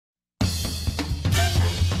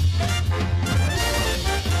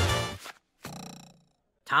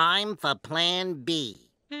Time for Plan B.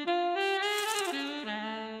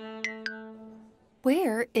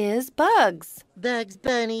 Where is Bugs? Bugs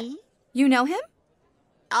Bunny? You know him?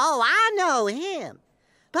 Oh, I know him.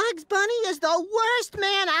 Bugs Bunny is the worst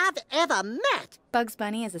man I've ever met. Bugs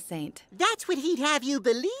Bunny is a saint. That's what he'd have you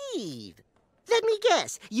believe. Let me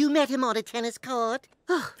guess, you met him on a tennis court?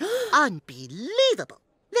 Oh, unbelievable.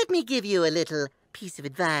 Let me give you a little piece of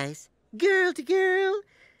advice. Girl to girl,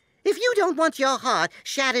 if you don't want your heart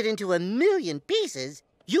shattered into 1,000,000 pieces,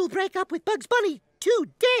 you'll break up with Bugs Bunny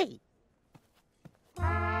today.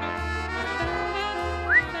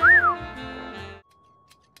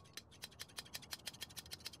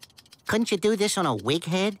 Couldn't you do this on a wig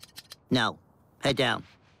head? No. Head down.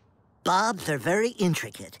 Bobs are very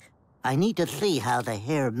intricate. I need to see how the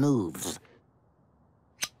hair moves.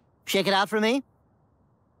 Shake it out for me.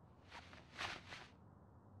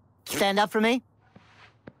 Stand up for me.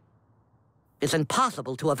 It's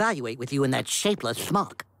impossible to evaluate with you in that shapeless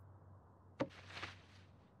smock.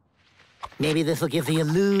 Maybe this will give the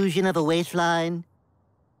illusion of a waistline.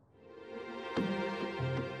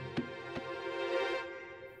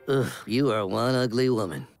 Ugh, you are one ugly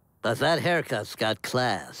woman. But that haircut's got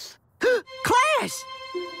class. Class!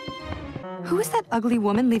 Who is that ugly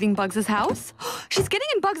woman leaving Bugs' house? She's getting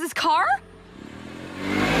in Bugs' car?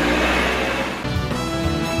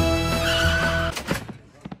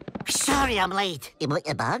 Sorry I'm late.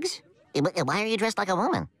 Bugs? Why are you dressed like a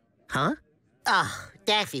woman? Huh? Oh,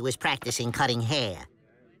 Daffy was practicing cutting hair.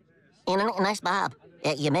 Nice bob.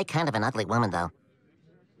 You make kind of an ugly woman, though.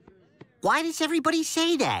 Why does everybody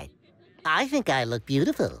say that? I think I look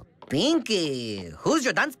beautiful. Pinky, who's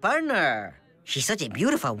your dance partner? She's such a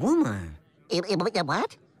beautiful woman.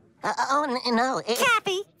 What? No.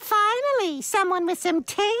 Kathy, finally, someone with some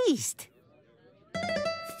taste.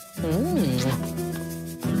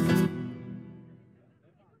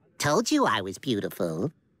 Told you I was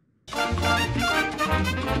beautiful.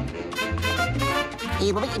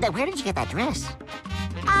 Where did you get that dress?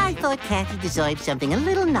 I thought Kathy deserved something a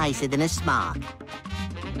little nicer than a smock.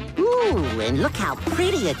 Ooh, and look how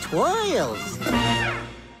pretty it twirls.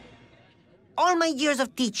 All my years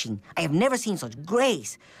of teaching, I have never seen such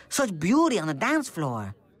grace, such beauty on the dance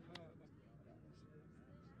floor.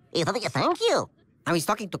 Thank you. I was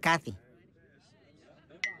talking to Kathy.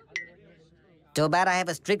 Too bad I have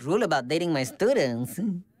a strict rule about dating my students.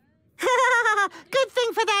 Good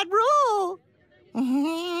thing for that rule.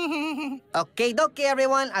 Okay, dokie,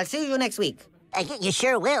 everyone. I'll see you next week. You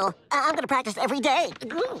sure will. I'm gonna practice every day.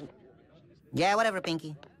 Yeah, whatever,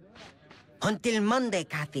 Pinky. Until Monday,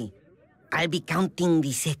 Kathy. I'll be counting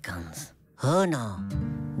the seconds. 1,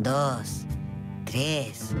 2,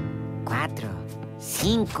 3,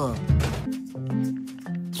 4, 5.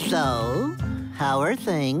 So, how are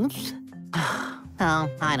things? Oh,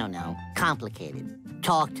 I don't know. Complicated.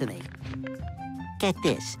 Talk to me. Get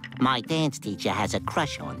this. My dance teacher has a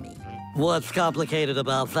crush on me. What's complicated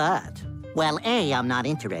about that? Well, A, I'm not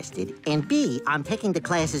interested, and B, I'm taking the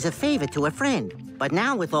class as a favor to a friend. But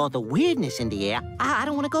now with all the weirdness in the air, I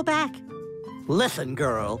don't want to go back. Listen,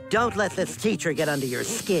 girl, don't let this teacher get under your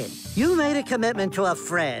skin. You made a commitment to a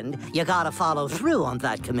friend. You gotta follow through on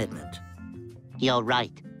that commitment. You're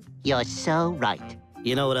right. You're so right.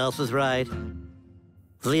 You know what else is right?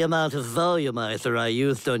 The amount of volumizer I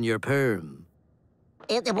used on your perm.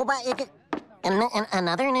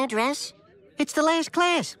 Another new dress? It's the last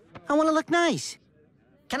class. I want to look nice.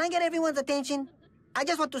 Can I get everyone's attention? I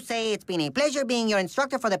just want to say it's been a pleasure being your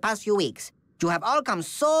instructor for the past few weeks. You have all come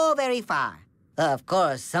so very far. Of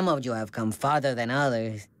course, some of you have come farther than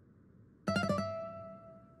others.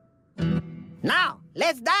 Now,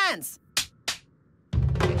 let's dance!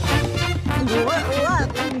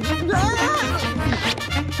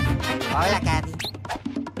 Hola, Kathy.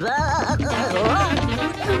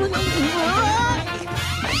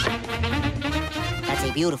 That's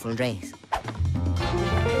a beautiful dress.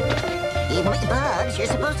 Bugs, you're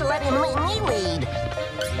supposed to let me lead.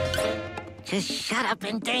 Just shut up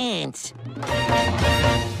and dance.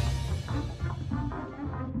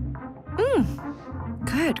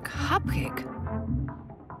 Good cupcake.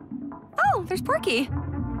 Oh, there's Porky.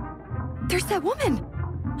 There's that woman.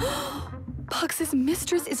 Bugs'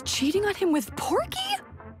 mistress is cheating on him with Porky?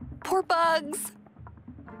 Poor Bugs.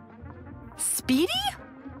 Speedy?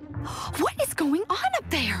 What is going on up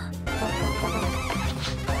there?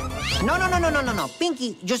 No.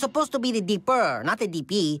 Pinky, you're supposed to be the DPer, not the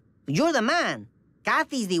DP. You're the man.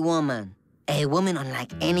 Kathy's the woman. A woman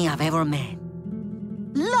unlike any I've ever met.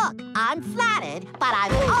 Look, I'm flattered, but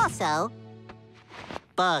I'm also...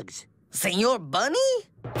 Bugs. Senor Bunny?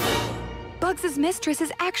 Bugs Bugs' mistress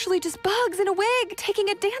is actually just Bugs in a wig taking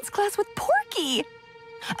a dance class with Porky.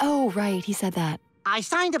 Oh, right, he said that. I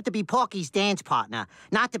signed up to be Porky's dance partner,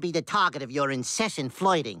 not to be the target of your incessant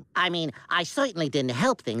flirting. I mean, I certainly didn't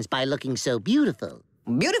help things by looking so beautiful.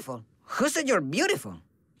 Beautiful? Who said you're beautiful?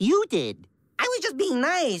 You did. I was just being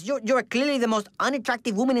nice. You're clearly the most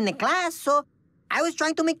unattractive woman in the class, so I was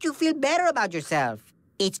trying to make you feel better about yourself.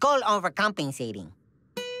 It's called overcompensating.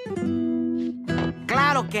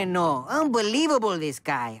 Claro que no. Unbelievable, this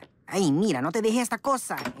guy. Ay, mira, no te dejé esta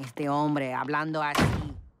cosa. Este hombre hablando así.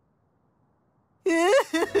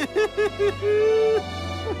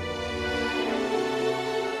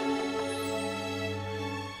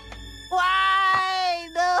 Why?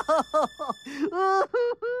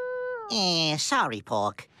 No! Sorry,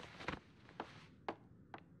 Pork.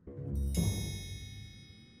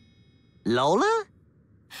 Lola?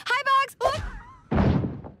 Hi, Bugs! Oh.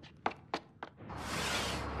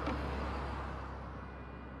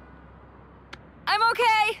 I'm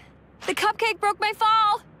okay. The cupcake broke my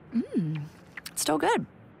fall. Still good.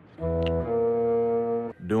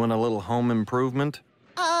 Doing a little home improvement?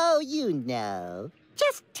 Oh, you know.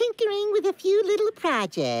 Just tinkering with a few little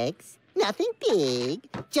projects. Nothing big.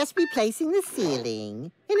 Just replacing the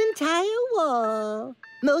ceiling, an entire wall,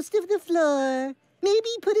 most of the floor. Maybe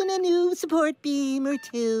put in a new support beam or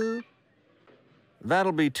two.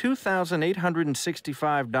 That'll be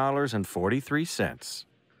 $2,865.43.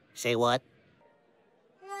 Say what?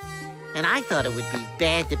 And I thought it would be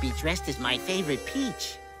bad to be dressed as my favorite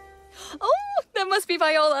peach. Oh, that must be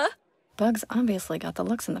Viola. Bugs obviously got the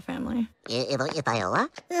looks in the family. Viola?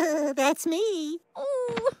 That's me.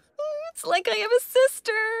 Oh, it's like I have a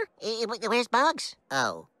sister. Where's Bugs?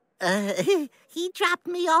 Oh. He dropped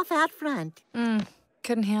me off out front.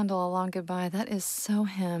 Couldn't handle a long goodbye. That is so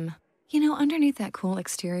him. You know, underneath that cool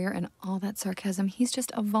exterior and all that sarcasm, he's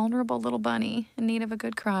just a vulnerable little bunny in need of a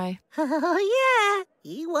good cry. Oh, yeah.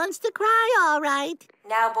 He wants to cry, all right.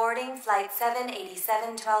 Now boarding Flight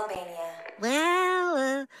 787 to Albania.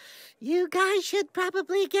 Well, you guys should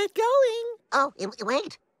probably get going. Oh,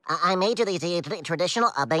 wait. I made you these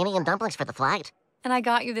traditional Albanian dumplings for the flight. And I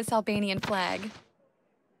got you this Albanian flag.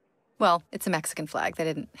 Well, it's a Mexican flag. They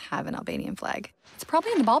didn't have an Albanian flag. It's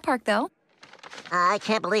probably in the ballpark, though. I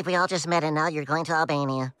can't believe we all just met and now you're going to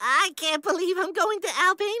Albania. I can't believe I'm going to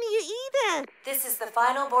Albania either. This is the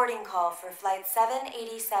final boarding call for Flight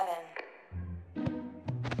 787.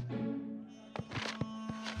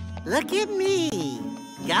 Look at me,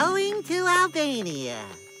 going to Albania.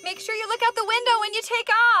 Make sure you look out the window when you take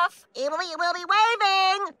off. We'll be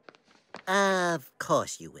waving! Of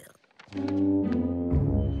course you will.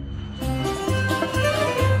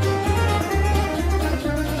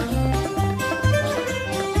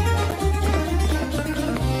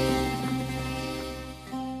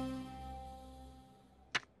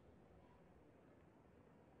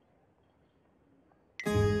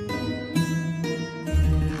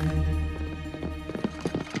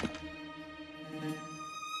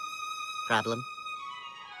 Problem?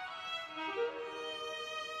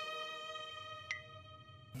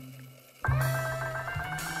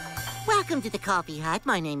 Welcome to the Coffee Hut.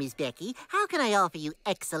 My name is Becky. How can I offer you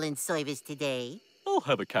excellent service today? I'll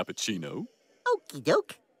have a cappuccino. Okie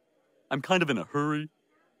doke. I'm kind of in a hurry.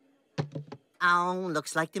 Oh,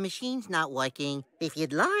 looks like the machine's not working. If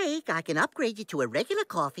you'd like, I can upgrade you to a regular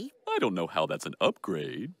coffee. I don't know how that's an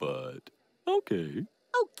upgrade, but okay.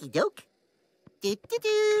 Okie doke.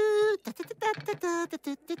 Do-do-do,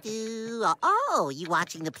 da-da-da-da-da-da-da-da-do. Oh, you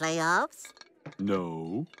watching the playoffs?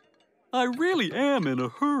 No. I really am in a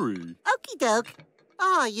hurry. Okie doke.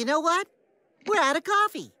 Oh, you know what? We're out of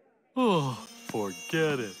coffee. Oh,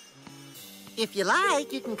 forget it. If you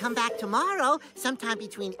like, you can come back tomorrow, sometime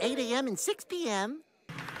between 8 a.m. and 6 p.m.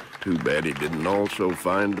 Too bad he didn't also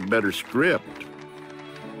find a better script.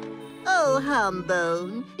 Oh,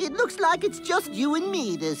 Humbone, it looks like it's just you and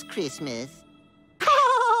me this Christmas.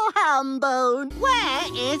 Oh, Humbone, where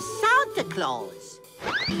is Santa Claus?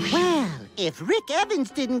 Well, if Rick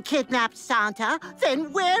Evans didn't kidnap Santa,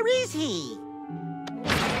 then where is he?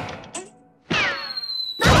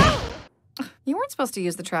 You weren't supposed to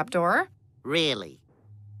use the trapdoor. Really?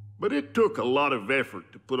 But it took a lot of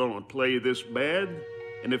effort to put on a play this bad,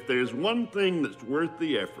 and if there's one thing that's worth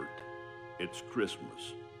the effort, it's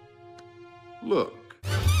Christmas. Look.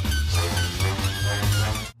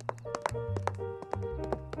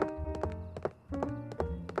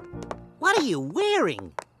 What are you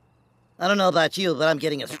wearing? I don't know about you, but I'm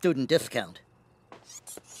getting a student discount.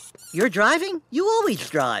 You're driving? You always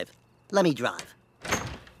drive. Let me drive.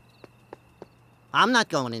 I'm not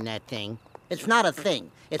going in that thing. It's not a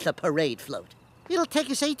thing. It's a parade float. It'll take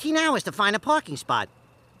us 18 hours to find a parking spot.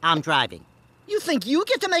 I'm driving. You think you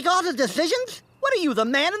get to make all the decisions? What are you, the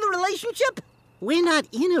man in the relationship? We're not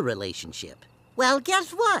in a relationship. Well,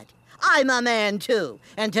 guess what? I'm a man, too.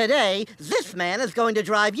 And today, this man is going to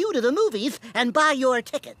drive you to the movies and buy your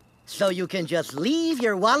ticket. So you can just leave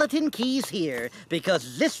your wallet and keys here,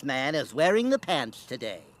 because this man is wearing the pants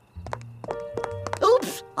today.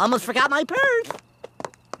 Oops! Almost forgot my purse.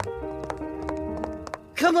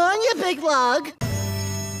 Come on, you big lug.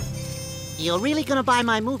 You're really gonna buy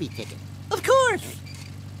my movie ticket? Of course.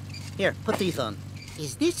 Here, put these on.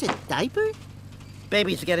 Is this a diaper?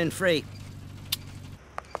 Babies get in free.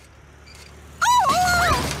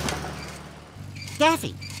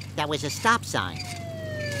 Daffy, that was a stop sign.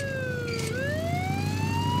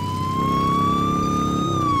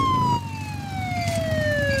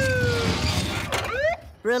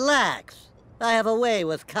 Relax. I have a way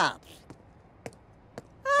with cops.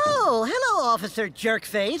 Oh, hello, Officer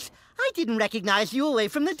Jerkface. I didn't recognize you away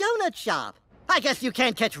from the donut shop. I guess you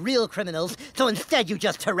can't catch real criminals, so instead you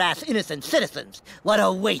just harass innocent citizens. What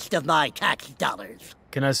a waste of my tax dollars.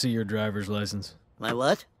 Can I see your driver's license? My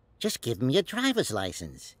what? Just give me a driver's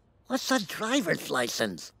license. What's a driver's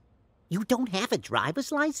license? You don't have a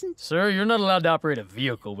driver's license? Sir, you're not allowed to operate a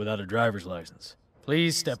vehicle without a driver's license.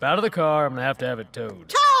 Please step out of the car. I'm gonna have to have it towed.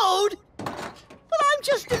 Towed? But I'm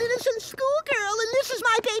just an innocent schoolgirl, and this is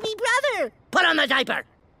my baby brother. Put on the diaper.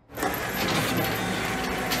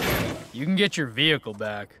 You can get your vehicle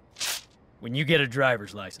back when you get a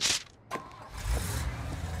driver's license.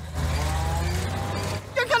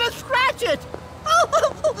 You're gonna scratch it!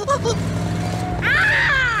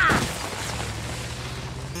 Ah!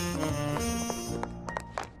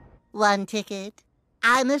 One ticket.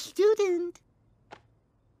 I'm a student.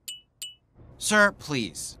 Sir,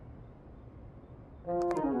 please.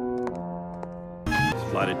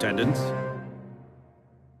 Flight attendants.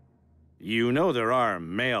 You know there are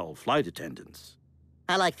male flight attendants.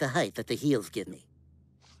 I like the height that the heels give me.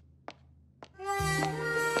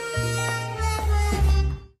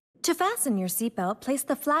 To fasten your seatbelt, place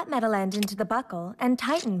the flat metal end into the buckle and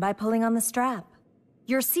tighten by pulling on the strap.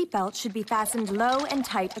 Your seatbelt should be fastened low and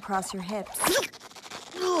tight across your hips.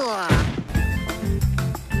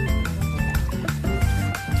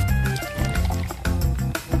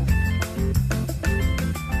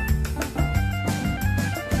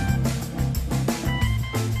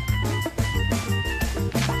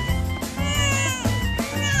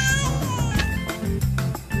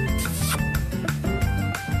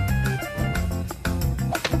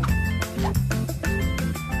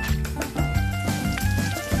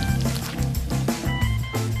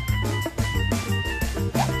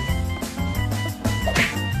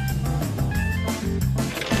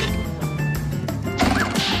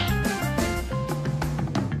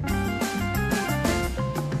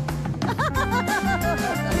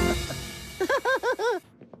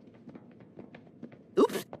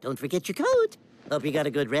 Don't forget your coat. Hope you got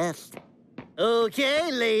a good rest.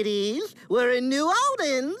 Okay, ladies, we're in New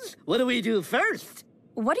Orleans. What do we do first?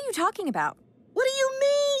 What are you talking about? What do you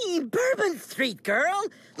mean? Bourbon Street, girl.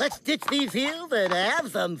 Let's ditch these heels and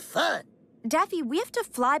have some fun. Daffy, we have to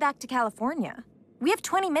fly back to California. We have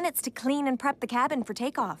 20 minutes to clean and prep the cabin for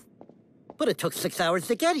takeoff. But it took 6 hours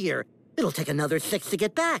to get here. It'll take another 6 to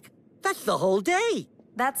get back. That's the whole day.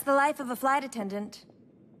 That's the life of a flight attendant.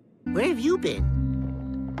 Where have you been?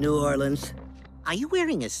 New Orleans. Are you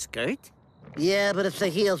wearing a skirt? Yeah, but it's the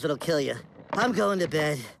heels that'll kill you. I'm going to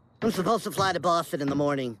bed. I'm supposed to fly to Boston in the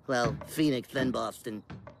morning. Well, Phoenix, then Boston.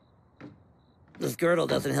 This girdle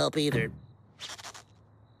doesn't help either.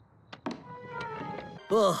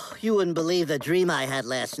 Oh, you wouldn't believe the dream I had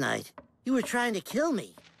last night. You were trying to kill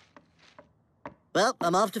me. Well,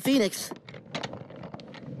 I'm off to Phoenix.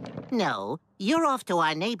 No, you're off to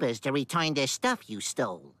our neighbors to return their stuff you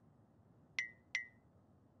stole.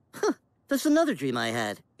 Huh, that's another dream I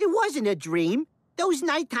had. It wasn't a dream. Those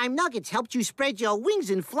nighttime nuggets helped you spread your wings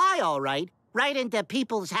and fly all right into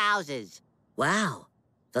people's houses. Wow,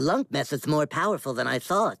 the lunk method's more powerful than I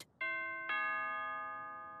thought.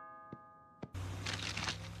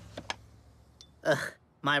 Ugh,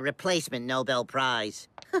 my replacement Nobel Prize.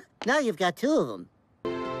 Now you've got 2 of them.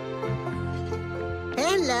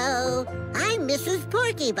 Hello, I'm Mrs.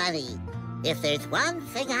 Porkbunny. If there's one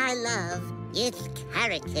thing I love, it's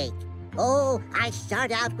carrot cake. Oh, I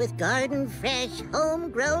start out with garden fresh,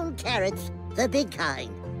 homegrown carrots, the big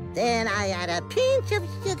kind. Then I add a pinch of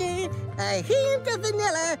sugar, a hint of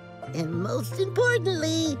vanilla, and most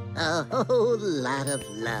importantly, a whole lot of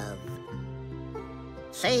love.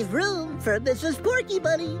 Save room for Mrs.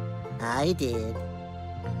 I did.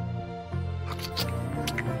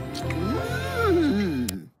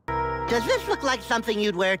 Does this look like something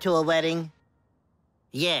you'd wear to a wedding?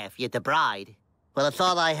 Yeah, if you're the bride. Well, it's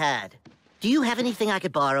all I had. Do you have anything I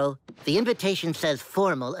could borrow? The invitation says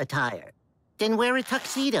formal attire. Then wear a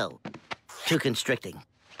tuxedo. Too constricting.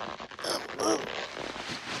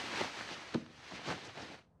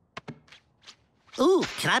 Ooh,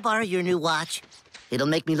 can I borrow your new watch? It'll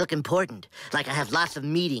make me look important, like I have lots of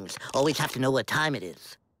meetings, always have to know what time it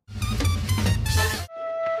is.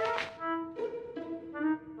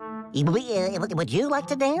 Would you like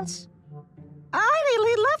to dance? I'd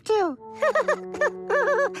really love to.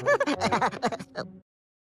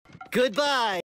 Goodbye.